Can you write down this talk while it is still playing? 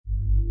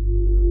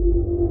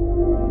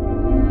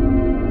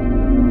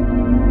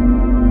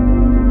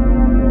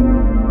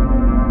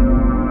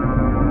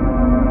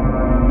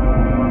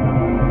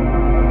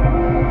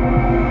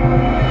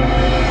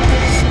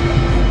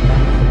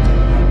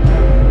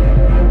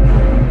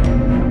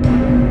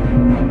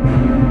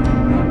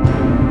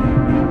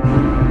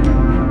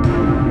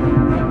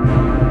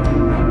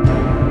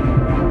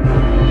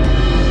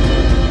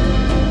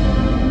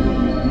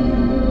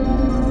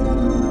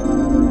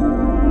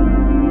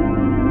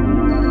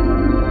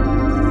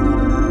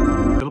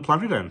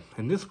Plunder Den.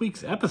 In this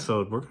week's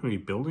episode, we're going to be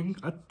building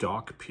a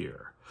dock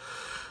pier.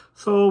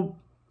 So,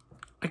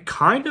 I'm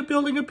kind of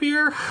building a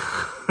pier.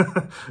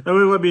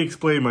 Let me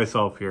explain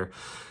myself here.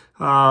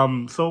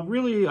 So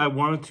really, I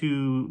wanted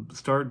to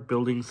start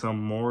building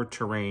some more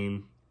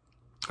terrain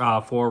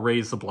for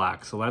Raise the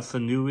Black. So that's the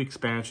new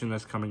expansion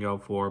that's coming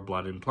out for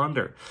Blood and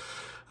Plunder.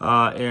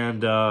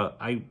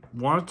 I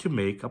wanted to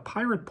make a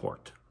pirate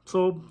port.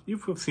 So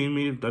you've seen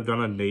me, I've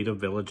done a native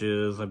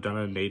villages, I've done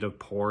a native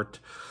port,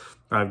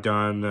 I've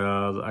done,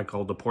 I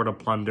call it the Port of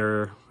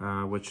Plunder,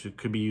 which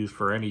could be used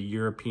for any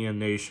European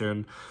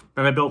nation.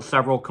 And I built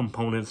several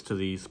components to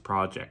these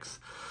projects.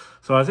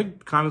 So I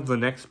think kind of the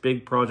next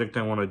big project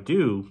I want to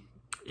do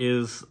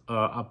is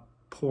a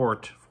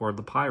port for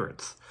the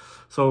pirates.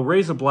 So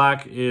Raise the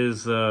Black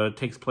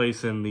takes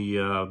place in the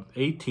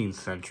 18th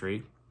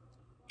century.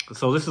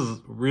 So this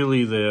is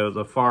really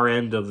the far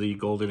end of the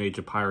golden age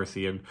of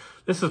piracy, and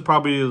this is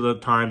probably the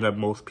time that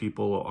most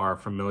people are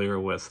familiar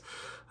with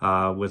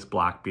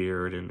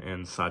Blackbeard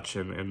and such,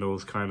 and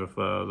those kind of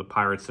the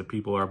pirates that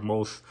people are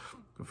most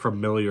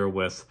familiar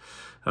with,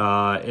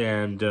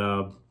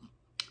 so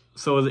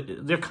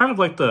they're kind of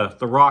like the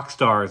rock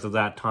stars of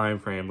that time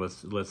frame,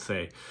 let's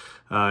say,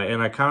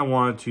 and I kind of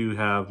wanted to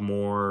have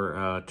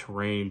more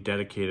terrain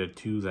dedicated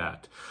to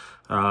that.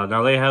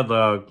 Now they had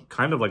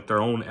kind of like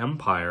their own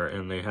empire,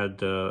 and they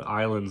had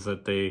islands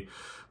that they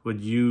would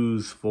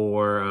use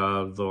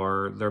for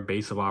their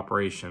base of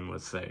operation,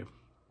 let's say.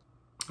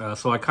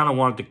 So I kind of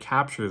wanted to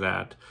capture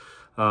that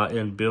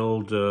and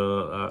build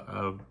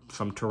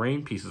some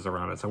terrain pieces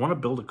around it. So I want to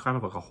build kind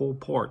of like a whole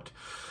port.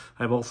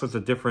 I have all sorts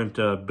of different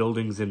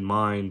buildings in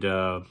mind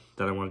that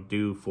I want to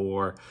do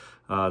for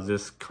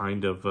this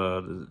kind of,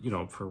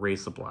 for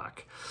Raise the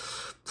Black.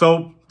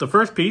 So the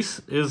first piece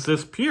is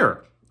this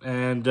pier.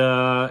 And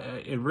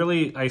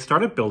I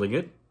started building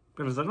it, and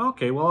I was like,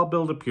 okay, well, I'll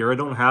build a pier. I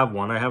don't have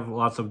one. I have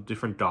lots of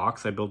different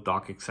docks. I built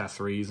dock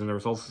accessories, and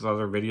there's also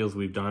other videos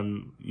we've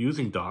done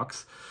using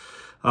docks,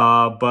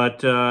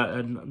 but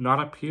not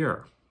a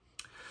pier.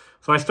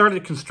 So I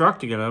started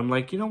constructing it, and I'm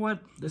like, you know what?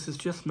 This is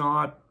just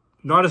not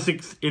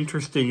as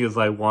interesting as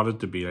I wanted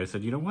to be. I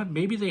said, you know what?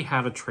 Maybe they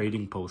had a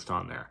trading post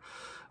on there,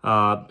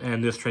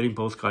 and this trading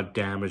post got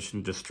damaged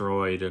and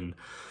destroyed, and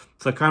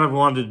so I kind of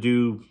wanted to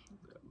do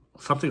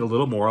something a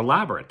little more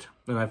elaborate.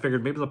 And I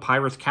figured maybe the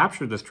pirates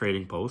captured this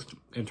trading post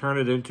and turned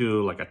it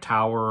into like a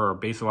tower or a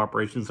base of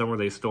operations somewhere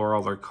they store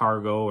all their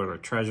cargo or their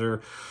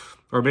treasure.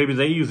 Or maybe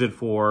they use it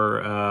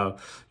for,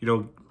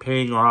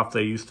 paying off.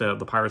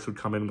 The pirates would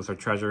come in with their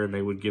treasure and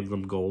they would give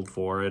them gold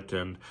for it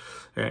and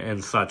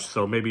such.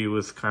 So maybe it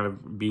was kind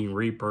of being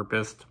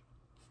repurposed.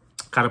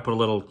 Kind of put a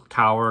little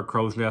tower, a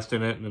crow's nest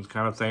in it, and this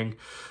kind of thing.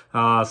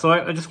 So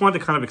I just wanted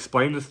to kind of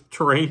explain this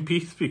terrain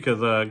piece because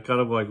kind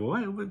of like,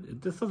 what?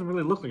 This doesn't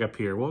really look like a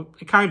pier. Well,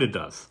 it kind of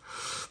does.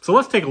 So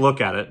let's take a look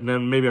at it, and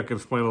then maybe I can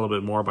explain a little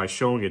bit more by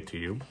showing it to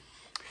you.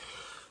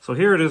 So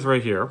here it is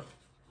right here.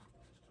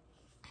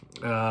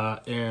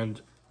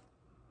 And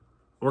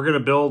we're going to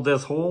build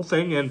this whole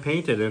thing and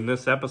paint it in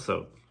this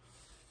episode.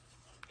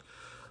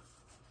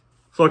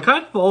 So I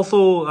kind of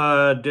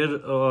also did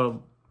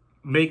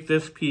make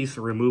this piece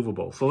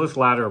removable. So this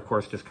ladder, of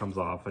course, just comes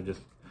off.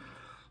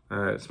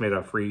 It's made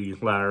a free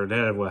ladder.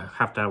 Then I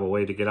have to have a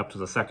way to get up to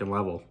the second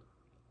level.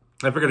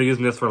 I figured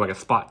using this for like a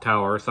spot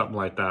tower or something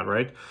like that,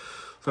 right?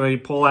 So then you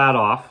pull that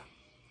off.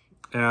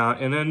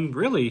 And then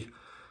really,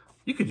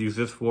 you could use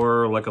this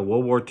for like a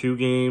World War II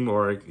game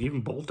or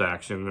even bolt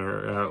action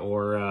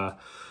or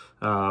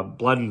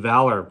Blood and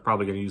Valor,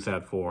 probably going to use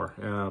that for.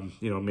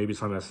 Maybe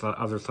it's on the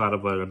other side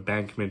of an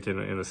embankment in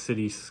a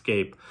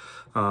cityscape,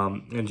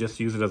 and just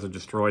use it as a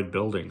destroyed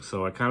building.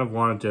 So I kind of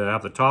wanted to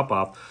have the top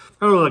off.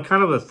 I don't know,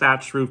 kind of the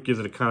thatched roof gives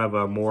it a kind of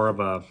a more of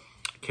a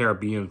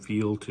Caribbean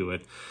feel to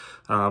it.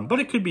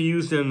 But it could be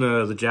used in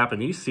the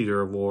Japanese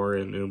theater of war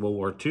in World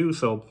War II.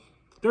 So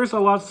there's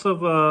lots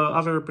of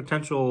other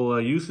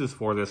potential uses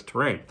for this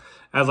terrain.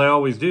 As I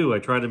always do, I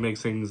try to make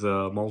things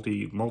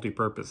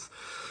multi-purpose.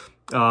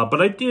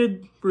 But I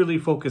did really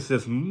focus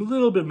this a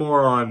little bit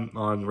more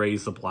on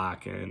Raise the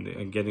Black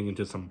and getting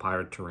into some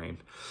pirate terrain.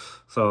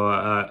 So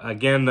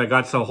again, I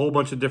got a whole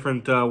bunch of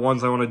different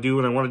ones I want to do,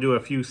 and I want to do a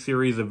few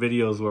series of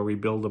videos where we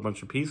build a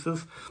bunch of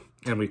pieces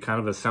and we kind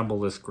of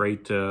assemble this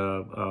great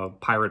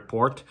pirate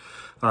port.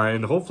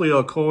 And hopefully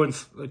it'll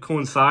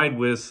coincide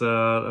with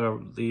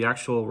the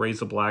actual Raise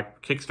the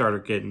Black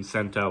Kickstarter getting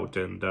sent out,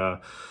 and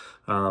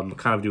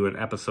kind of do an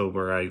episode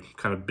where I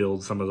kind of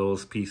build some of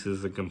those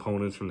pieces and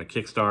components from the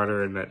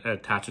Kickstarter and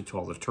attach it to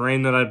all the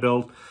terrain that I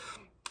built.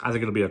 I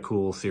think it'll be a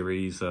cool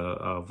series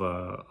of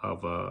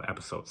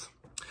episodes.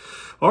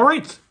 All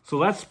right, so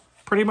that's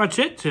pretty much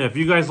it. If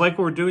you guys like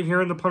what we're doing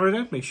here in the Plunder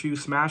Den, make sure you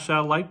smash that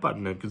like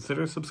button and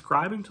consider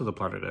subscribing to the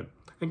Plunder Den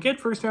and get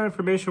first-hand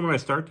information when I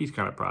start these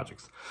kind of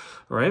projects.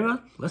 All right,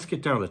 let's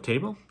get down to the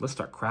table, let's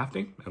start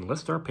crafting, and let's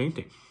start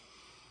painting.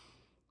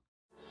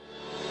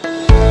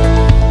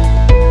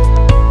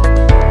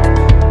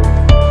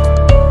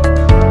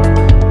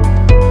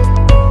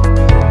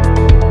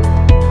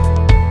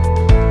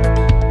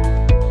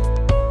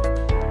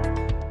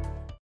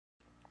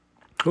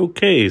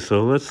 Okay,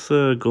 so let's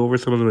go over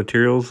some of the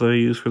materials I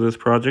use for this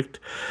project.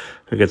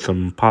 I got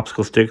some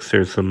popsicle sticks.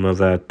 There's some of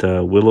that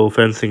willow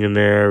fencing in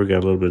there. We got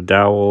a little bit of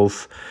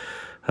dowels.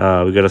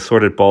 We got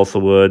assorted balsa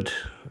wood.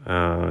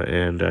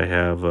 And I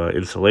have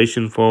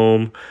insulation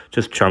foam,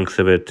 just chunks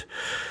of it.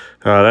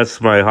 That's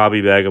my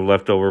hobby bag of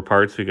leftover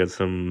parts. We got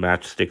some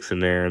matchsticks in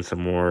there and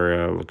some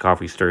more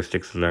coffee stir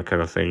sticks and that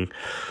kind of thing.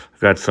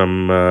 Got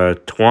some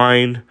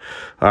twine,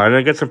 and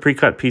I got some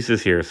pre-cut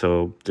pieces here.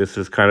 So this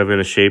is kind of in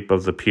a shape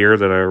of the pier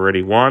that I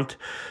already want,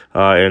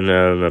 and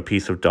a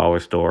piece of dollar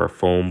store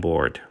foam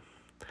board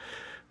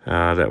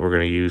that we're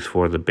going to use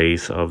for the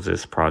base of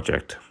this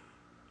project.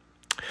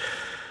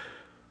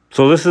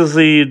 So this is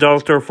the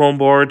dollar store foam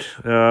board.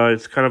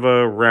 It's kind of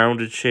a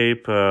rounded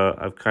shape.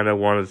 I've kind of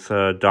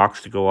wanted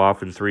docks to go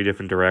off in 3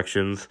 different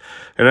directions.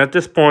 And at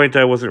this point,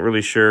 I wasn't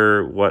really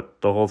sure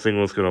what the whole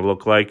thing was going to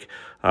look like.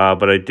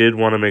 But I did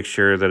want to make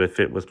sure that it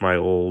fit with my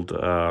old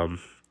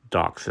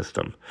dock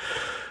system.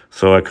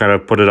 So I kind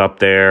of put it up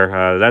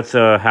there. That's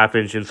a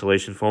 1/2-inch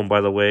insulation foam,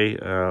 by the way,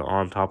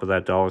 on top of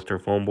that dollar store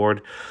foam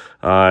board.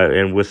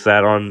 And with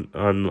that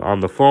on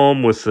the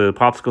foam, with the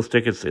popsicle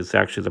stick, it's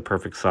actually the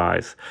perfect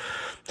size.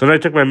 So then I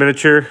took my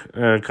miniature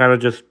and kind of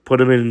just put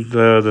them in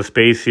the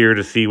space here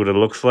to see what it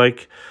looks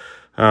like.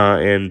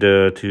 And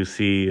to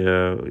see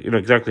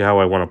exactly how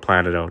I want to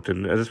plan it out.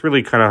 And that's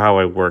really kind of how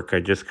I work.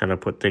 I just kind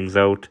of put things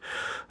out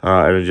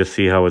and I just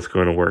see how it's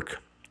going to work.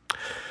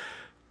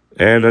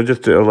 And I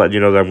just let you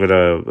know that I'm going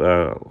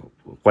to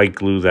white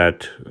glue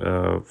that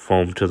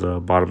foam to the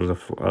bottom of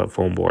the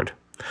foam board.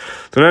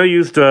 So now I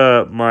used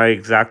my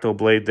X-Acto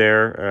blade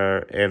there,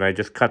 and I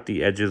just cut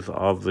the edges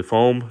of the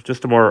foam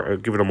just to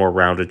give it a more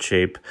rounded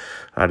shape.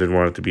 I didn't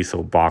want it to be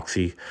so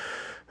boxy.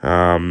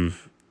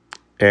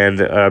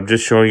 And I'm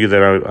just showing you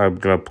that I'm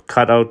going to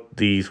cut out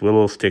these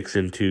willow sticks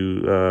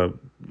into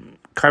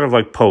kind of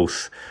like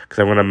posts, because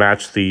I'm going to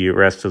match the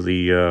rest of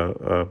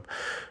the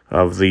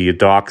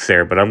docks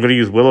there. But I'm going to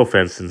use willow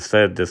fence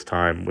instead this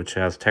time, which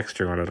has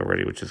texture on it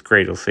already, which is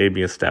great. It'll save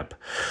me a step.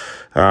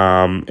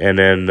 And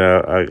then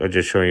I'm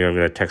just showing you I'm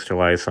going to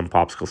texturize some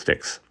popsicle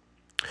sticks.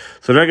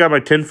 So then I got my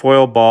tin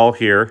foil ball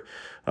here,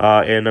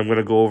 and I'm going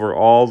to go over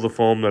all the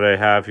foam that I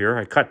have here.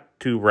 I cut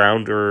 2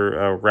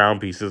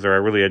 round pieces,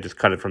 or I just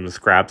cut it from the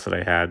scraps that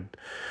I had,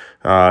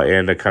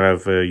 and I kind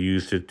of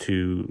used it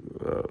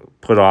to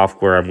put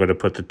off where I'm going to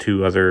put the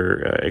 2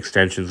 other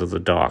extensions of the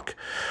dock.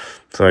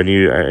 So I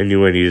knew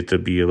I needed to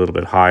be a little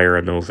bit higher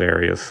in those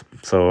areas.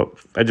 So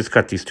I just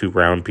cut these 2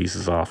 round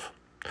pieces off.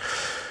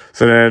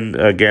 So then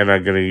again,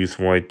 I'm going to use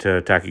some white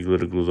tacky glue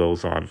to glue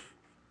those on.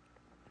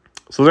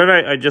 So then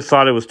I just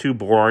thought it was too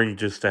boring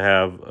just to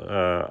have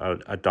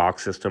a dock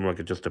system like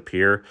it just a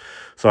pier.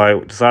 So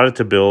I decided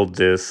to build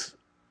this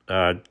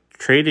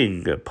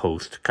trading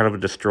post, kind of a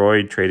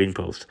destroyed trading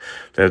post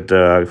that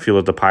I feel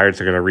that the pirates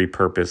are going to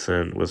repurpose.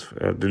 And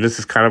this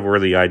is kind of where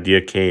the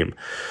idea came.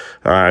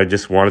 I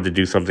just wanted to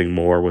do something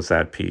more with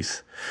that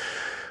piece.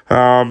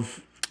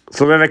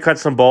 So then I cut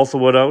some balsa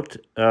wood out,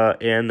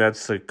 and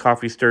that's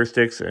coffee stir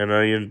sticks, and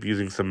I ended up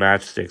using some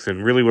matchsticks.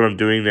 And really what I'm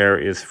doing there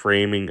is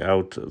framing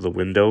out the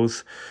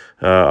windows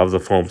of the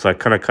foam. So I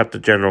kind of cut the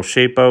general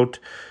shape out,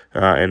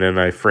 and then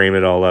I frame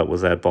it all out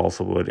with that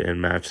balsa wood and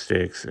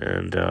matchsticks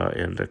and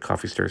the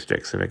coffee stir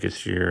sticks, and it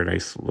gets you your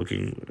nice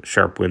looking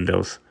sharp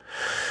windows.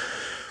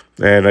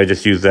 And I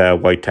just used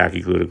that white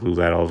tacky glue to glue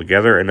that all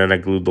together, and then I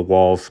glued the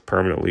walls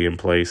permanently in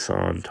place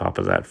on top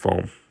of that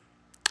foam.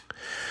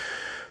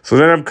 So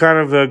then I'm kind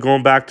of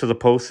going back to the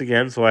posts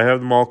again. So I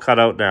have them all cut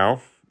out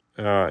now,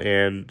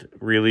 and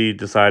really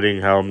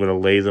deciding how I'm going to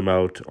lay them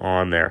out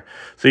on there.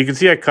 So you can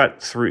see I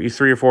cut three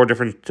or four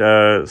different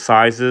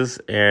sizes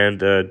and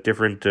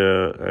different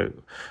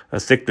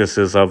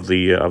thicknesses of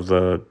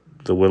the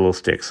willow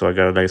sticks. So I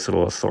got a nice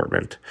little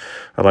assortment.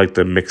 I like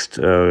the mixed,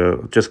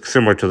 just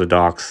similar to the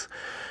docks,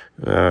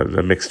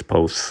 the mixed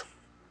posts.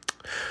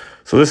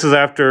 So this is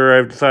after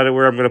I've decided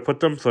where I'm going to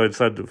put them. So I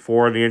decided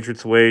 4 on the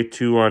entranceway,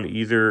 2 on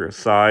either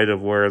side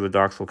of where the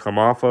docks will come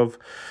off of.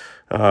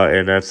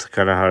 And that's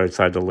kind of how I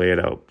decided to lay it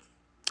out.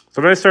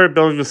 So then I started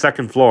building the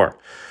second floor.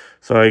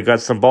 So I got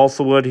some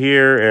balsa wood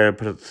here and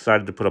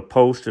decided to put a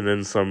post and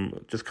then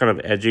some just kind of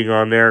edging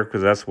on there,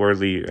 because that's where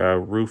the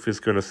roof is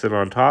going to sit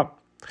on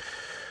top.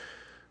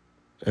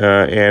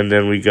 And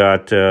then we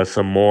got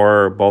some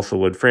more balsa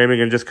wood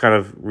framing and just kind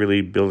of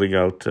really building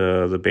out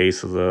the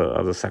base of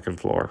the second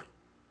floor.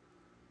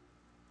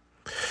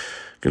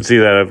 You can see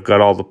that I've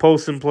got all the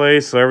posts in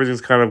place, so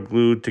everything's kind of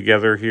glued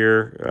together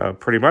here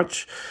pretty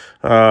much.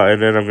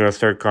 And then I'm going to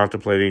start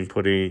contemplating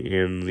putting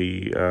in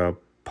the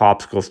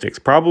popsicle sticks,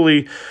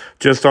 probably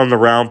just on the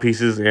round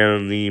pieces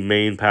and the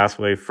main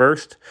passway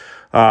first.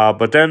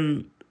 But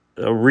then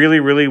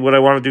really what I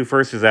want to do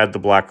first is add the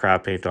black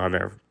craft paint on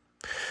there.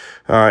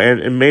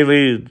 And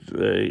mainly,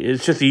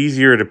 it's just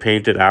easier to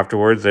paint it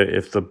afterwards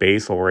if the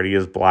base already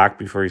is black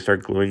before you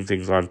start gluing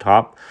things on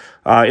top.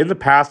 In the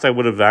past, I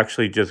would have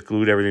actually just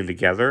glued everything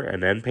together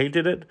and then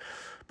painted it.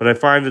 but I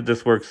find that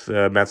this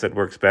method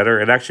works better.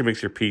 It actually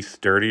makes your piece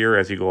sturdier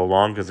as you go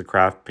along because the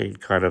craft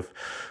paint kind of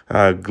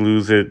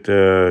glues it,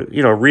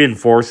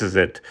 reinforces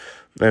it.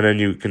 And then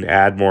you can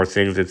add more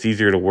things. It's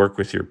easier to work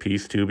with your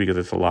piece too because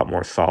it's a lot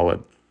more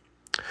solid.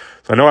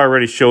 So I know I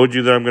already showed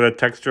you that I'm going to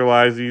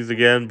texturalize these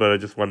again, but I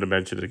just wanted to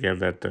mention it again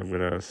that I'm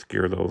going to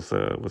skewer those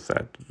with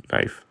that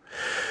knife.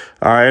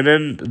 And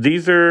then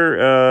these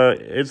are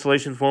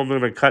insulation foam I'm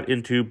going to cut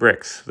into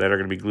bricks that are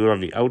going to be glued on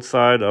the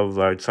outside of,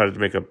 I decided to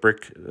make a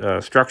brick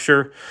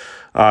structure.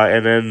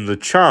 And then the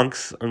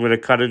chunks I'm going to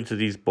cut into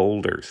these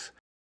boulders.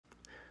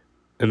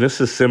 And this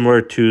is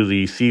similar to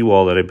the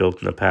seawall that I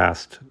built in the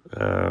past.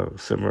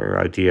 Similar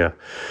idea.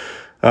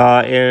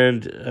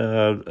 And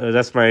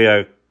that's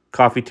my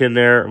coffee tin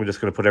there. I'm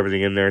just going to put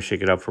everything in there,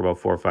 shake it up for about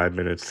 4 or 5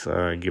 minutes,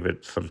 and give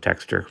it some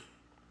texture.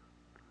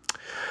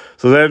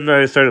 So then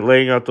I started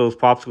laying out those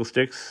popsicle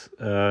sticks,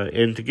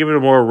 and to give it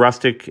a more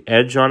rustic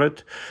edge on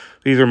it,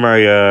 these are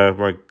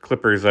my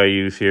clippers I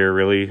use here,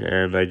 really,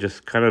 and I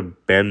just kind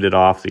of bend it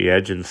off the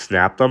edge and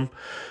snap them,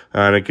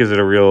 and it gives it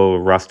a real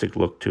rustic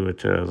look to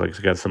it, like it's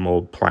got some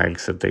old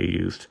planks that they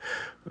used.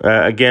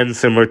 Again,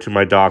 similar to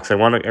my docks, I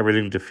want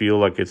everything to feel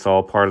like it's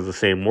all part of the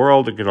same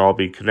world. It can all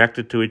be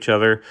connected to each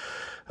other.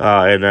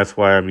 And that's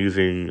why I'm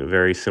using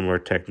very similar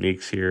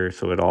techniques here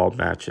so it all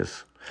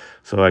matches.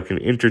 So I can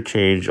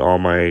interchange all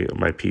my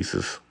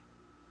pieces.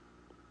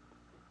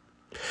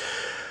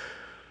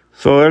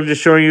 So I'm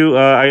just showing you,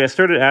 I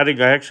started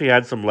adding, I actually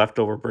had some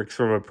leftover bricks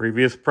from a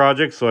previous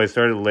project. So I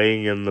started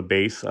laying in the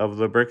base of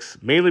the bricks,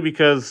 mainly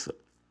because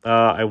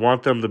I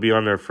want them to be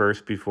on there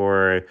first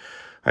before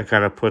I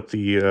kind of put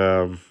the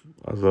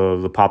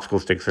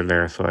popsicle sticks in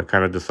there. So I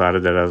kind of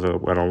decided that as I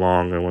went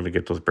along, I wanted to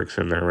get those bricks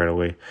in there right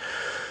away.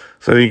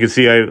 So you can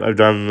see I've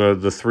done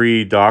the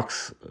 3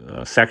 docks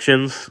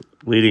sections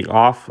leading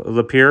off of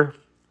the pier.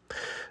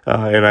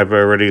 And I've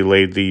already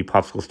laid the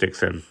popsicle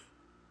sticks in.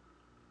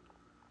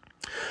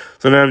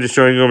 So now I'm just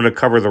showing you I'm going to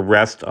cover the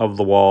rest of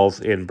the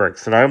walls in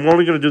bricks. And I'm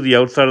only going to do the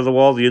outside of the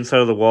wall. The inside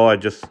of the wall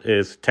is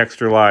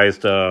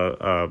texturized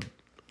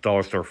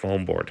dollar store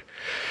foam board.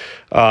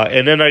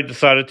 And then I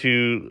decided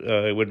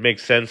it would make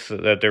sense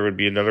that there would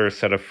be another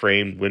set of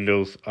framed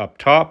windows up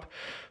top.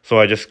 So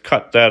I just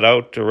cut that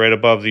out to right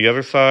above the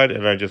other side,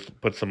 and I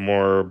just put some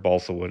more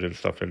balsa wood and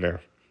stuff in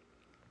there.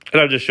 And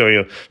I'll just show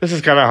you, this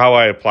is kind of how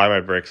I apply my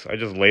bricks. I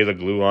just lay the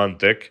glue on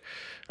thick,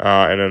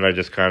 and then I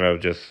just kind of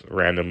just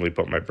randomly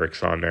put my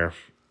bricks on there.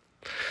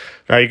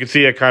 Now you can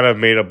see I kind of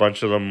made a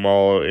bunch of them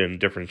all in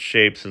different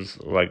shapes and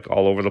like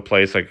all over the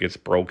place, like it's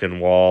broken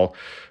wall.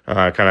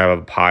 I kind of have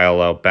a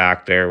pile out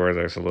back there where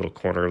there's a little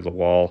corner of the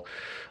wall.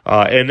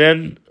 And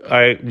then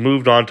I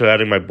moved on to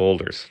adding my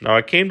boulders. Now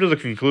I came to the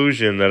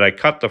conclusion that I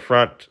cut the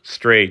front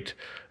straight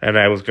and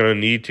I was going to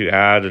need to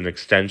add an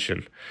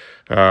extension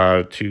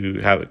to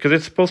have it, because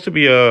it's supposed to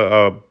be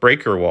a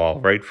breaker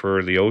wall, right,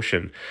 for the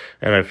ocean.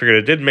 And I figured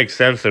it did make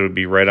sense that it would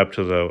be right up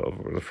to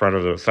the front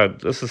of the side.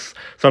 This is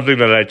something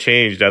that I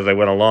changed as I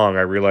went along.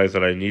 I realized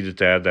that I needed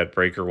to add that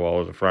breaker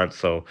wall at the front.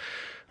 So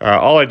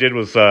all I did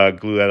was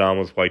glue that on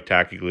with white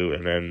tacky glue,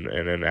 and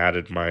then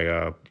added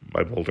my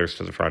boulders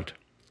to the front.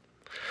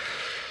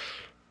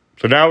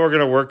 So now we're going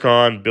to work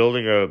on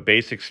building a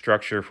basic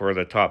structure for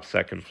the top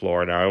second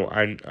floor. Now,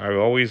 I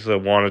always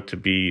want it to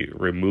be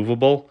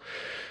removable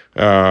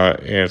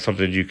and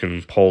something you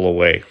can pull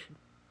away.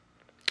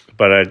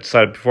 But I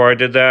decided before I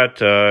did that,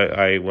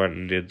 I went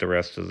and did the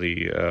rest of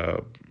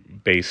the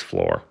base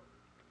floor.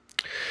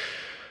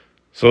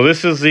 So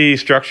this is the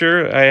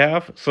structure I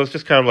have. So it's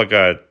just kind of like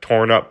a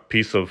torn up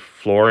piece of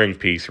flooring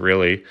piece,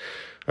 really,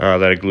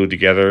 that I glued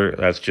together.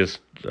 That's just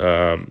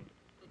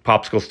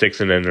popsicle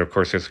sticks, and then of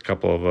course there's a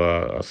couple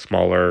of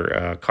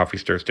smaller coffee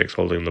stir sticks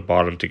holding the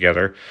bottom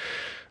together,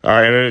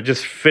 and then it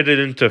just fitted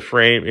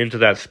into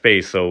that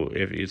space, so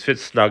it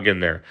fits snug in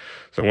there.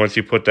 So once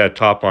you put that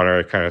top on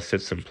it kind of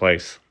sits in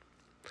place.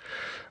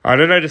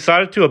 And then I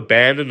decided to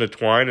abandon the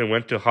twine and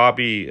went to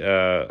hobby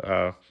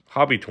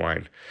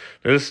twine.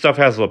 Now, this stuff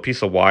has a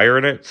piece of wire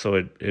in it, so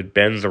it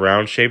bends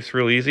around shapes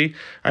real easy.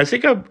 I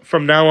think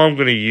from now on I'm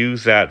going to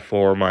use that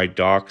for my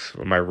docks,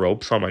 my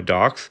ropes on my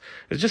docks.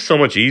 It's just so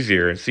much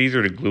easier. It's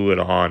easier to glue it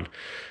on.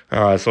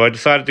 So I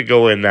decided to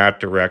go in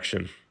that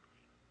direction.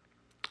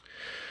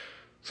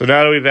 So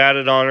now that we've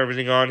added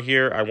everything on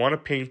here, I want to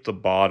paint the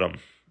bottom.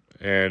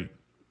 And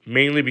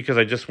mainly because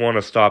I just want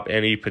to stop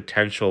any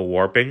potential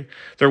warping.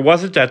 There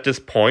wasn't at this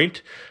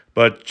point,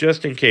 but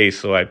just in case,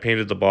 so I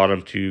painted the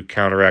bottom to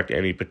counteract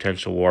any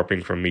potential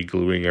warping from me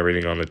gluing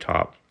everything on the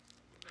top.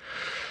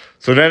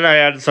 So then I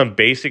added some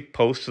basic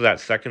posts to that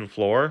second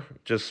floor,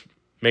 just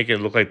making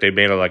it look like they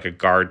made like a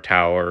guard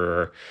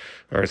tower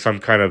or some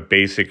kind of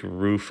basic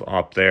roof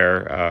up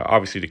there,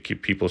 obviously to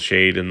keep people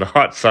shade in the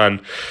hot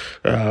sun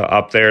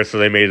up there. So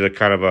they made it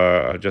kind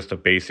of just a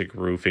basic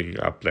roofing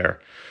up there.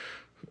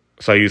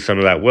 So I used some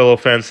of that willow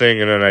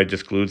fencing, and then I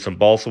just glued some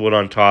balsa wood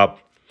on top.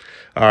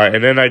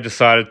 And then I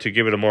decided to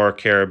give it a more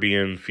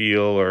Caribbean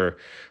feel, or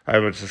I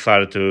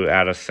decided to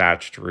add a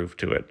thatched roof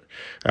to it.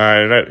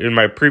 In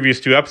my previous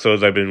 2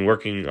 episodes, I've been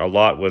working a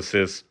lot with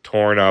this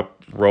torn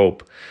up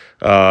rope.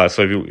 So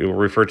if you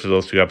refer to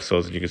those 2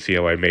 episodes, and you can see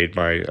how I made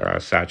my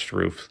thatched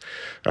roofs.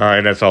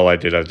 And that's all I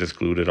did. I just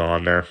glued it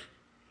on there.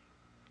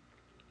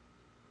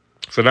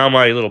 So now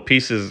my little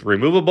piece is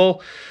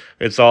removable.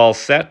 It's all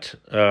set.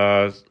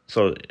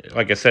 So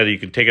like I said, you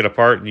can take it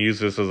apart and use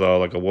this as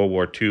like a World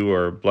War II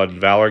or Blood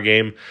and Valor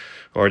game,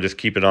 or just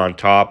keep it on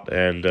top,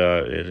 and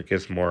it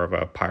gets more of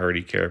a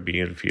piratey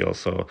Caribbean feel.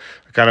 So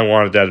I kind of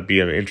wanted that to be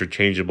an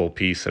interchangeable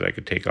piece that I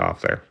could take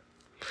off there.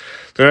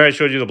 So then I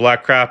showed you the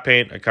black craft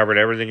paint. I covered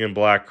everything in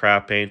black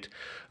craft paint.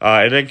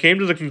 And then came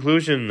to the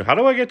conclusion, how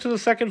do I get to the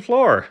 2nd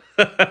floor?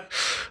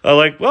 I'm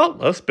like, well,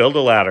 let's build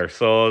a ladder.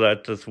 So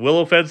that's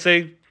willow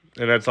fencing,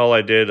 and that's all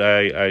I did.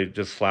 I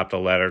just slapped a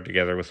ladder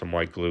together with some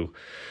white glue.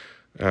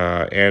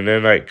 And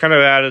then I kind of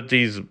added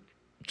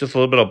just a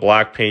little bit of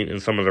black paint in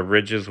some of the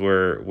ridges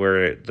where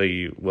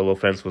the willow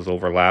fence was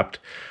overlapped,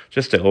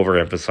 just to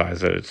overemphasize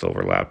that it's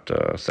overlapped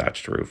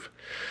thatched roof.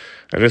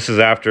 And this is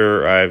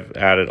after I've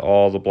added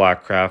all the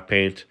black craft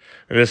paint.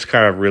 And this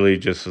kind of really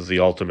just is the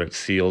ultimate,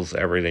 seals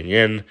everything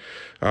in.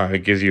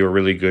 It gives you a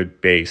really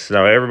good base.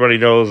 Now, everybody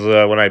knows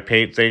when I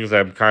paint things,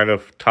 I'm kind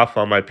of tough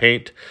on my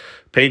paint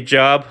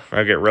job.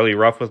 I get really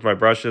rough with my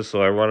brushes,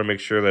 so I want to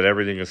make sure that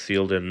everything is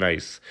sealed in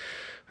nice.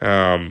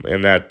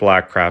 And that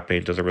black craft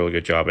paint does a really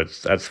good job.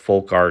 That's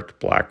folk art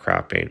black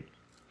craft paint.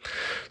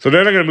 So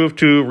then I'm going to move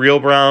to real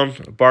brown,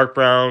 bark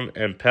brown,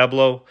 and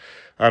Pueblo.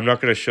 I'm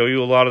not going to show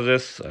you a lot of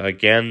this.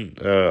 Again,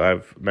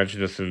 I've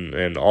mentioned this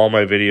in all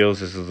my videos.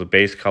 This is the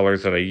base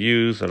colors that I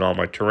use in all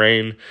my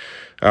terrain.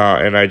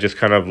 And I just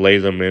kind of lay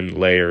them in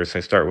layers.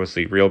 I start with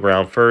the real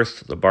brown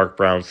first, the bark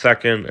brown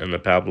second, and the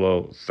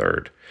Pueblo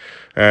third.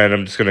 And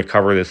I'm just going to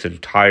cover this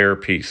entire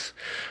piece.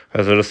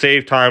 So to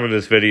save time in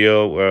this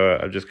video,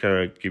 I'm just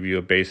going to give you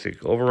a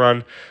basic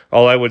overrun.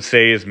 All I would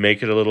say is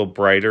make it a little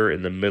brighter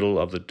in the middle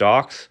of the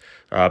docks,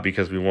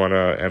 because we want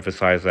to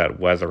emphasize that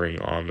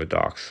weathering on the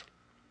docks.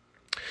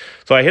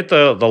 So I hit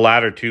the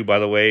ladder too, by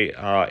the way,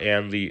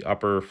 and the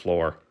upper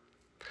floor.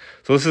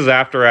 So this is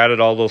after I added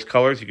all those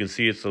colors. You can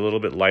see it's a little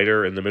bit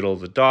lighter in the middle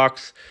of the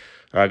docks.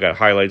 I got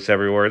highlights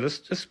everywhere. This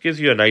just gives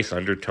you a nice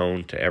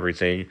undertone to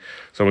everything.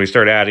 So when you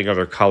start adding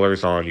other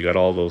colors on, you got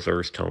all those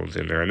earth tones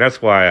in there. And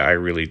that's why I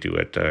really do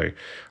it.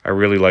 I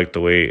really like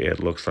the way it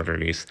looks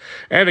underneath.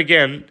 And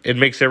again, it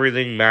makes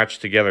everything match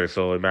together.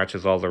 So it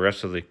matches all the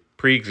rest of the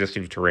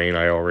pre-existing terrain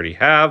I already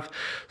have.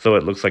 So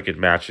it looks like it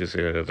matches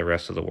the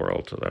rest of the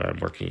world that I'm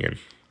working in.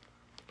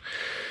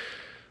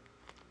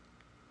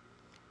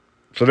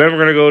 So then we're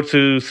going to go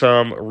to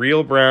some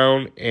real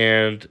brown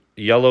and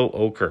yellow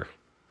ochre.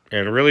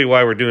 And really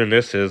why we're doing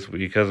this is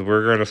because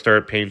we're going to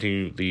start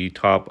painting the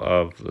top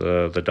of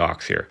the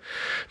docks here.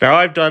 Now,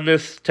 I've done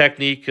this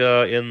technique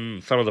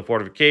in some of the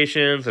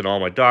fortifications and all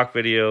my dock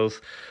videos.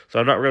 So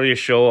I'm not really going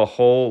to show a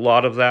whole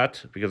lot of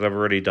that because I've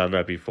already done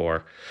that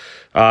before.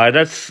 And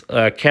that's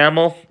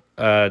camel,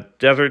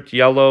 desert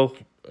yellow,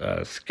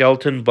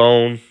 skeleton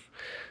bone,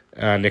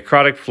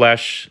 necrotic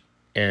flesh,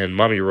 and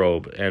mummy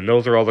robe. And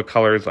those are all the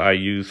colors I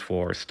use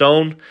for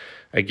stone.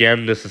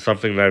 Again, this is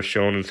something that I've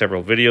shown in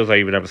several videos. I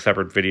even have a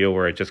separate video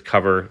where I just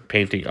cover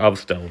painting of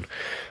stone.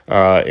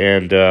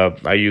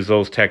 I use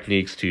those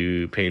techniques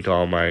to paint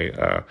all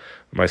my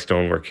my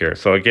stonework here.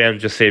 So again,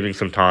 just saving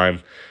some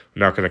time. I'm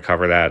not going to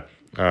cover that.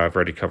 I've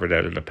already covered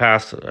that in the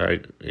past.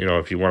 You know,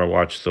 if you want to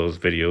watch those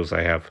videos,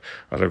 I have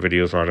other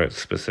videos on it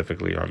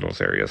specifically on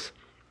those areas.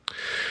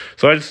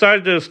 So I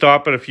decided to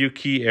stop at a few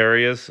key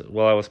areas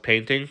while I was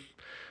painting,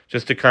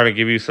 just to kind of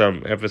give you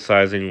some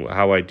emphasizing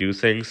how I do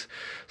things.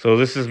 So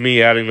this is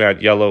me adding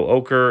that yellow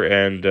ochre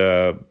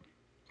and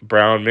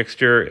brown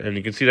mixture. And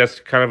you can see that's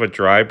kind of a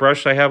dry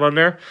brush I have on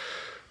there.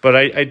 But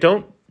I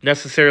don't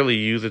necessarily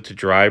use it to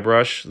dry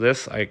brush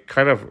this. I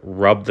kind of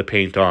rub the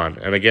paint on.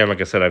 And again,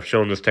 like I said, I've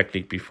shown this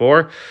technique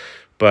before.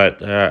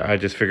 But I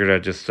just figured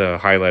I'd just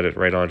highlight it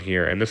right on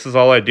here. And this is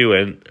all I do.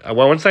 And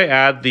once I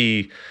add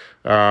the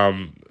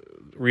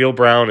real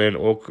brown and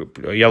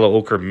ochre, yellow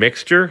ochre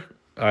mixture,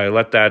 I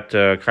let that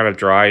kind of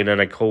dry, and then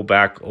I go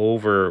back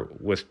over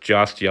with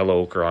just yellow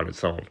ochre on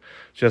its own,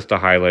 just to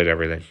highlight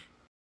everything.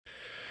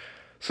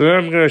 So then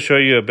I'm going to show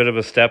you a bit of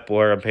a step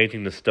where I'm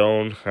painting the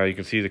stone. You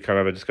can see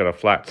I just got a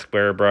flat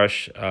square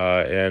brush,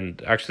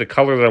 and actually the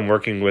color that I'm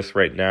working with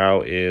right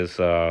now is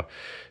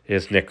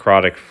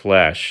necrotic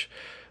flesh,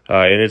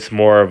 and it's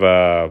more of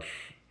a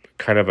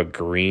kind of a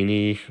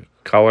greeny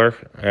color,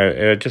 and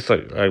it just I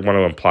want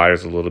to imply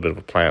there's a little bit of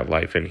a plant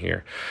life in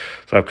here.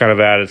 So I've kind of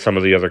added some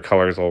of the other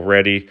colors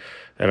already,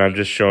 and I'm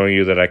just showing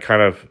you that I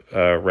kind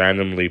of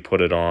randomly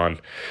put it on,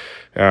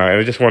 and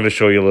I just wanted to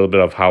show you a little bit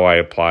of how I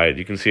apply it.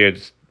 You can see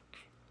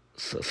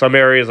some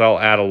areas I'll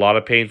add a lot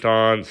of paint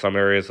on, some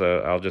areas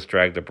I'll just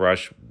drag the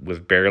brush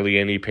with barely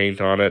any paint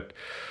on it.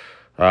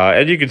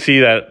 And you can see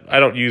that I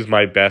don't use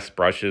my best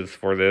brushes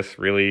for this,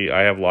 really.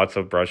 I have lots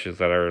of brushes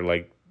that are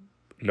like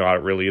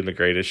not really in the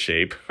greatest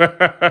shape.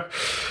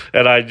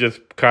 And I just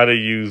kind of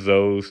use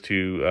those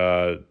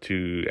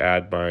to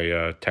add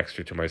my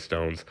texture to my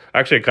stones.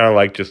 Actually, I kind of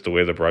like just the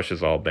way the brush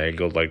is all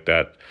bangled like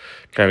that.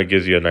 Kind of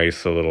gives you a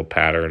nice little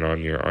pattern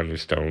on your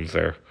stones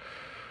there.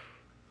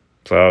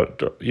 So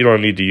you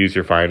don't need to use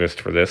your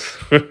finest for this.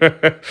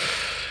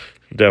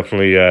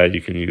 Definitely,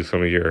 you can use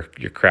some of your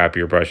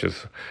crappier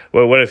brushes.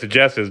 Well, what I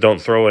suggest is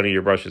don't throw any of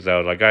your brushes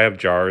out. Like, I have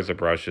jars of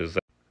brushes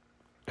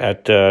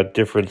at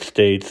different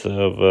states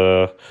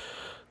of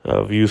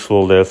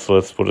usefulness.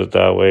 Let's put it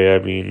that way. I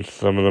mean,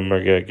 some of them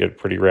are gonna get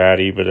pretty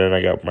ratty, but then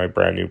I got my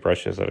brand new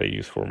brushes that I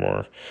use for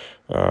more,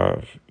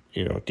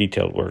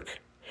 detailed work.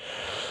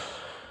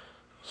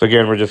 So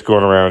again, we're just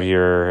going around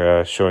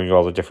here, showing you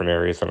all the different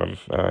areas that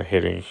I'm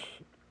hitting.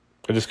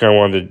 I just kind of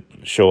wanted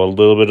to show a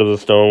little bit of the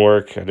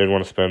stonework. I didn't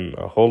want to spend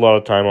a whole lot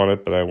of time on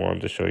it, but I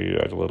wanted to show you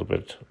a little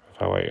bit of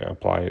how I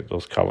apply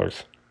those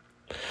colors.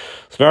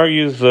 So now I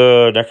use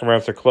the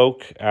Necromancer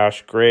Cloak,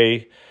 Ash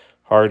Gray,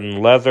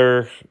 Hardened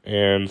Leather,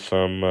 and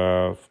some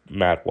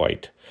matte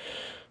white.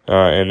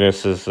 And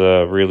this is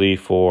really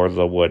for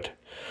the wood.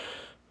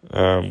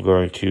 I'm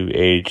going to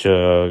age,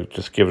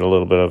 just give it a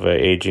little bit of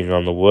aging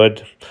on the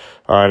wood.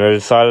 And I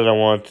decided I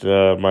want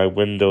my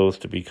windows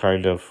to be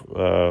kind of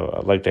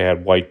like they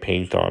had white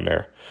paint on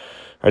there.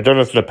 I've done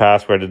this in the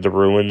past where I did the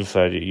ruins.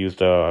 I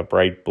used a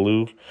bright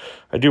blue.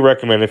 I do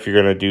recommend, if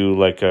you're going to do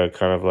like a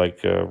kind of like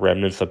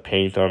remnants of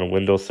paint on a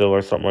windowsill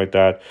or something like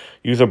that,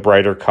 use a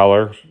brighter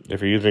color.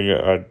 If you're using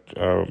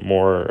a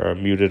more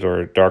muted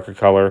or darker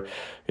color,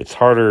 it's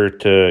harder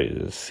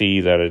to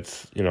see that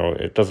it's,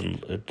 it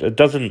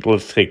doesn't,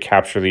 let's say,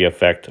 capture the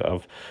effect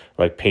of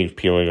like paint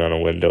peeling on a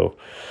window.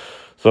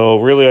 So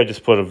really, I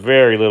just put a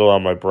very little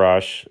on my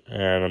brush,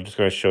 and I'm just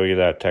going to show you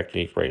that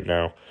technique right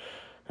now.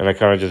 And I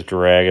kind of just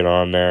drag it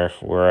on there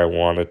where I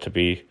want it to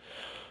be.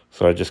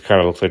 So it just kind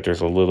of looks like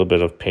there's a little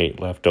bit of paint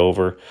left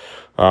over.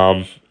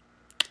 I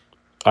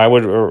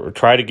would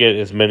try to get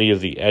as many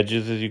of the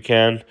edges as you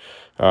can.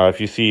 If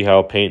you see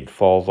how paint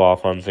falls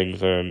off on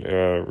things in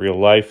real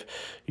life,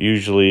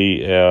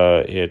 usually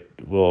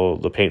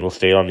the paint will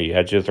stay on the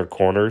edges or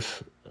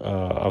corners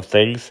of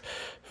things.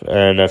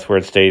 And that's where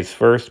it stays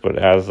first, but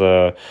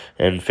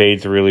and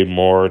fades really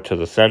more to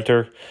the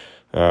center.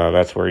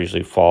 That's where it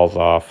usually falls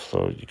off.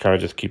 So you kind of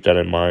just keep that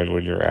in mind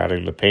when you're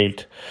adding the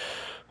paint.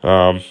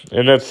 And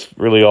that's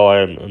really all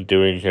I'm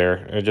doing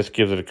here. It just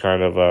gives it a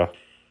kind of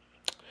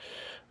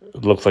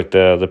it looks like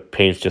the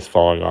paint's just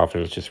falling off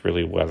and it's just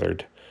really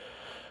weathered.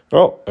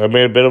 Oh, I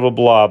made a bit of a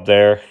blob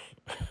there.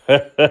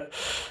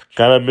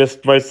 Kind of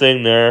missed my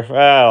thing there.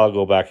 I'll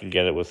go back and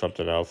get it with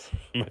something else.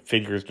 My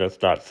finger's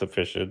just not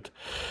sufficient.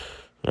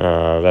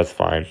 That's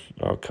fine.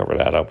 I'll cover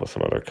that up with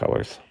some other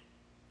colors.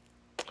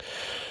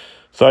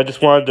 So I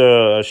just wanted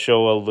to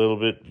show a little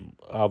bit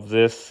of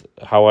this,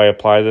 how I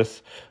apply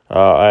this.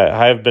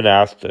 I have been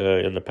asked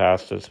in the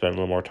past to spend a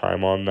little more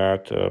time on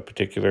that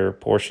particular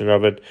portion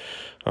of it,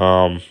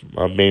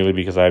 mainly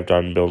because I've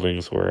done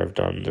buildings where I've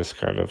done this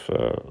kind of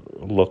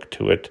look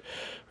to it,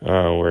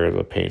 where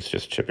the paint's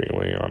just chipping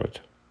away on it.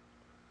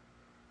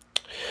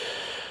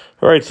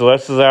 All right, so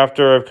this is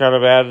after I've kind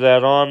of added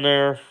that on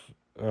there.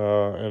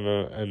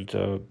 And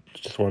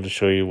just wanted to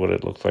show you what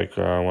it looks like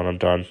when I'm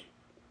done.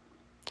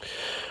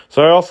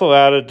 So I also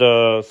added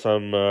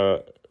some,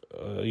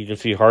 you can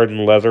see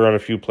hardened leather on a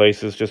few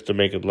places just to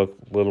make it look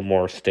a little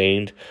more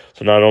stained.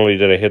 So not only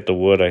did I hit the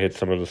wood, I hit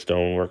some of the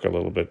stonework a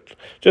little bit,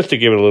 just to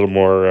give it a little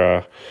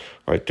more,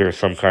 like there's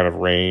some kind of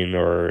rain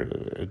or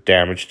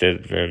damaged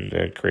it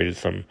and created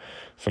some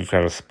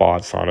kind of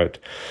spots on it.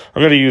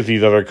 I'm going to use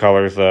these other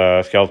colors,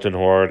 Skeleton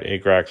Horde,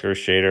 Agrax Earth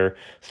Shader,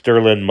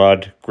 Sterling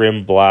Mud,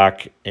 Grim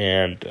Black,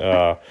 and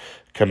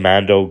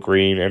Commando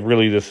Green. And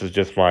really this is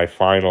just my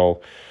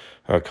final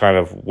kind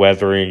of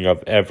weathering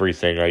of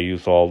everything. I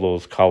use all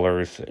those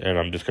colors, and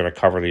I'm just going to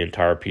cover the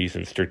entire piece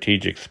in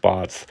strategic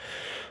spots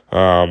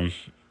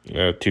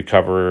to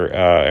cover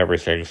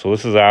everything. So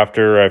this is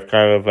after I've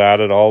kind of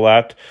added all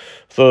that.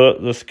 So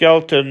the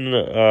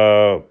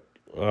skeleton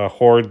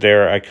horde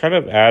there, I kind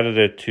of added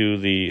it to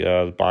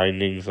the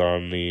bindings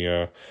on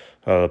the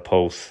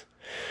posts.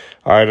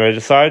 And I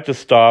decided to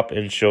stop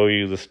and show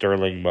you the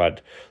Sterling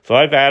Mud. So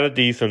I've added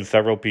these in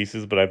several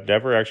pieces, but I've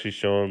never actually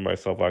shown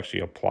myself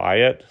actually apply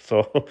it.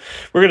 So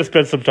we're going to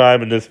spend some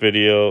time in this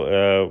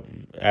video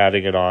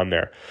adding it on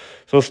there.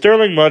 So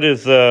Sterling Mud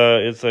is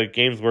it's a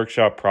Games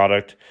Workshop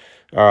product.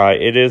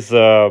 It has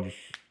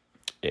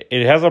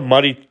a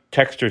muddy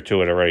texture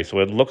to it already, so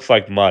it looks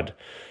like mud.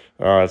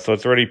 So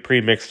it's already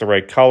pre-mixed the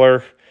right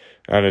color,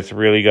 and it's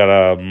really got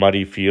a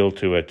muddy feel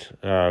to it.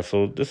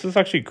 So this is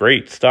actually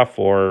great stuff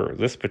for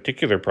this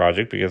particular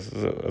project, because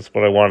that's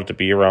what I wanted to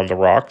be around the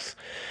rocks.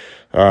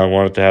 I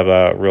wanted to have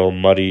a real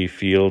muddy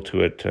feel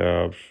to it.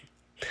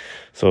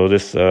 So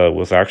this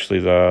was actually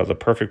the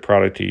perfect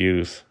product to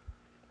use.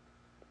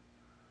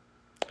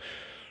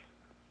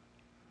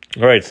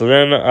 All right, so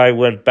then I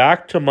went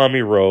back to Mummy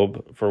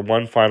Robe for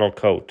one final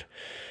coat.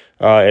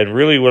 And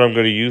really what I'm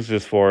going to use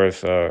this for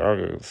is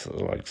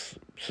like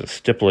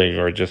stippling,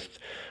 or just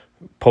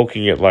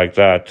poking it like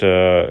that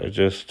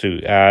just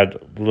to add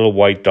little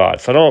white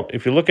dots. I don't.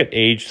 If you look at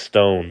aged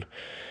stone,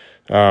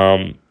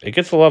 it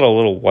gets a lot of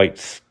little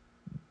white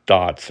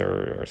dots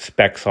or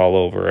specks all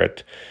over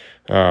it.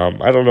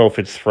 I don't know if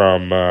it's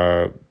from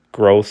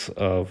growth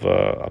of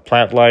a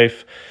plant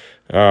life,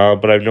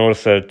 but I've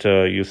noticed that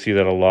you see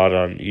that a lot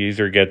on. You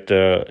either get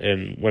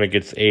and when it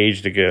gets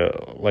aged,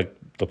 like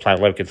the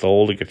plant life gets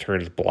old, it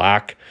turns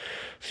black.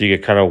 So you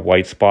get kind of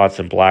white spots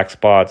and black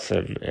spots,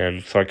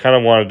 and so I kind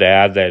of wanted to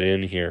add that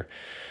in here.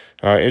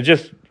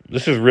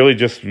 This is really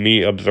just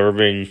me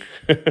observing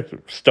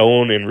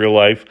stone in real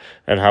life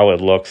and how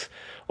it looks.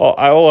 All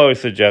I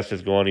always suggest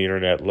is go on the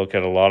internet, look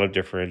at a lot of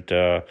different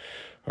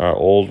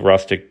old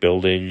rustic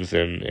buildings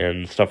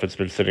and stuff that's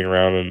been sitting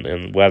around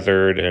and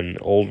weathered and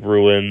old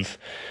ruins,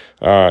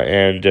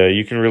 and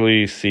you can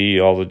really see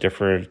all the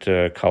different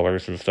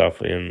colors and stuff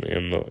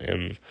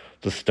in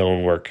the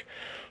stonework.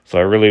 So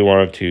I really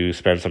wanted to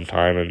spend some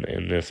time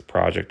in this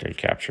project and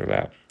capture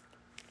that.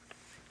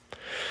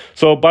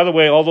 So, by the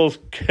way, all those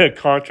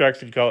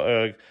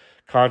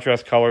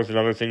contrast colors and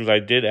other things, I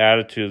did add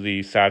it to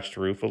the thatched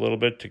roof a little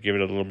bit to give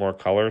it a little more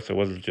color, so it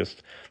wasn't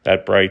just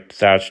that bright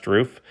thatched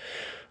roof.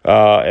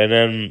 And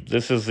then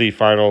this is the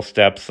final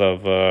steps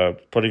of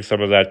putting some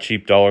of that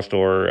cheap dollar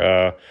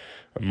store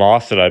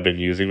moss that I've been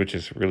using, which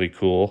is really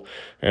cool,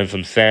 and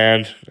some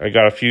sand. I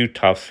got a few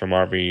tufts from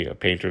Army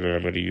Painter that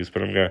I'm going to use,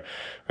 but I'm going to,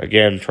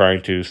 again,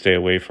 trying to stay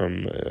away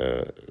from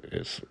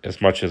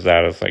as much as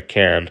that as I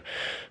can.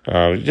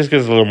 It just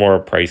gets a little more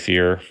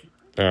pricier.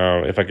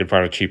 If I could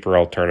find a cheaper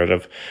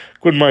alternative,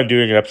 wouldn't mind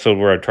doing an episode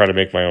where I try to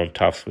make my own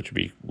tufts, which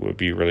would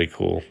be really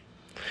cool.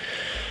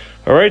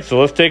 All right, so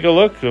let's take a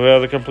look at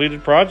the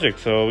completed project.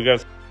 So we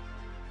got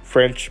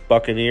French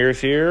buccaneers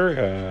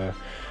here,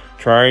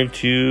 trying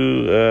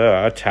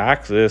to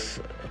attack this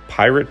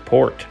pirate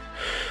port.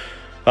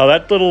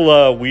 That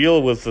little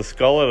wheel was the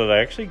skull of it.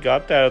 I actually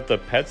got that at the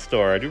pet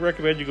store. I do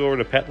recommend you go over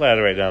to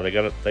Petland right now.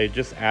 They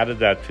just added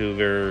that to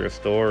their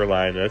store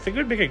line. I think it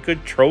would make a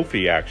good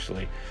trophy,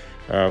 actually,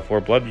 for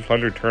Blood and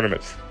Plunder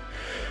tournaments.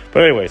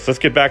 But anyways, let's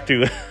get back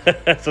to,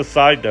 as a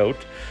side note,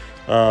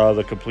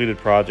 the completed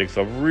project.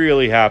 So I'm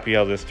really happy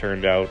how this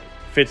turned out.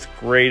 Fits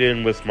great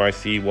in with my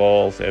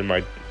seawalls and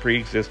my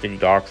pre-existing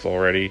docks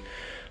already.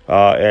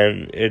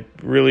 And it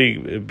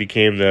really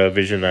became the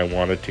vision I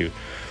wanted to.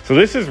 So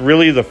this is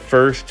really the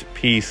first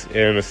piece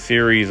in a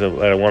series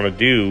that I want to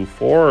do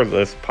for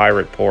this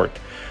pirate port.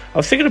 I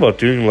was thinking about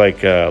doing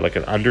like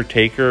an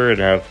Undertaker and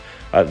have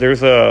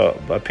there's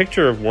a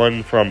picture of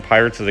one from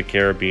Pirates of the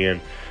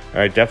Caribbean.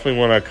 I definitely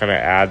want to kind of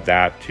add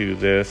that to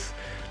this.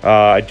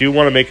 I do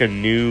want to make a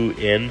new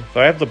inn.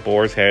 So I have the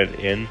Boar's Head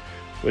Inn,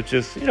 which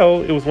is,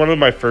 it was one of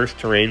my first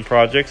terrain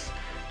projects.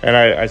 And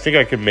I think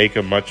I could make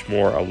a much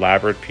more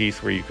elaborate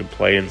piece where you could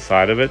play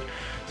inside of it.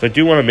 So I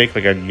do want to make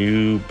like a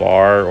new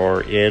bar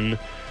or inn.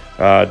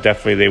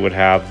 Definitely they would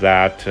have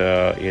that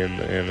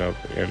in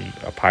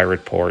a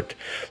pirate port.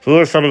 So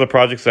those are some of the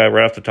projects that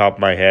right off the top of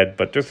my head.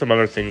 But there's some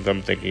other things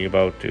I'm thinking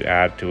about to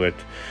add to it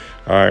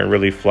and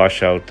really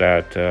flush out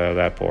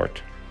that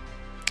port.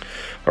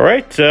 All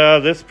right,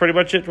 this is pretty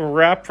much it.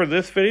 Wrap for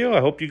this video. I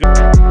hope you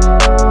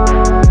guys...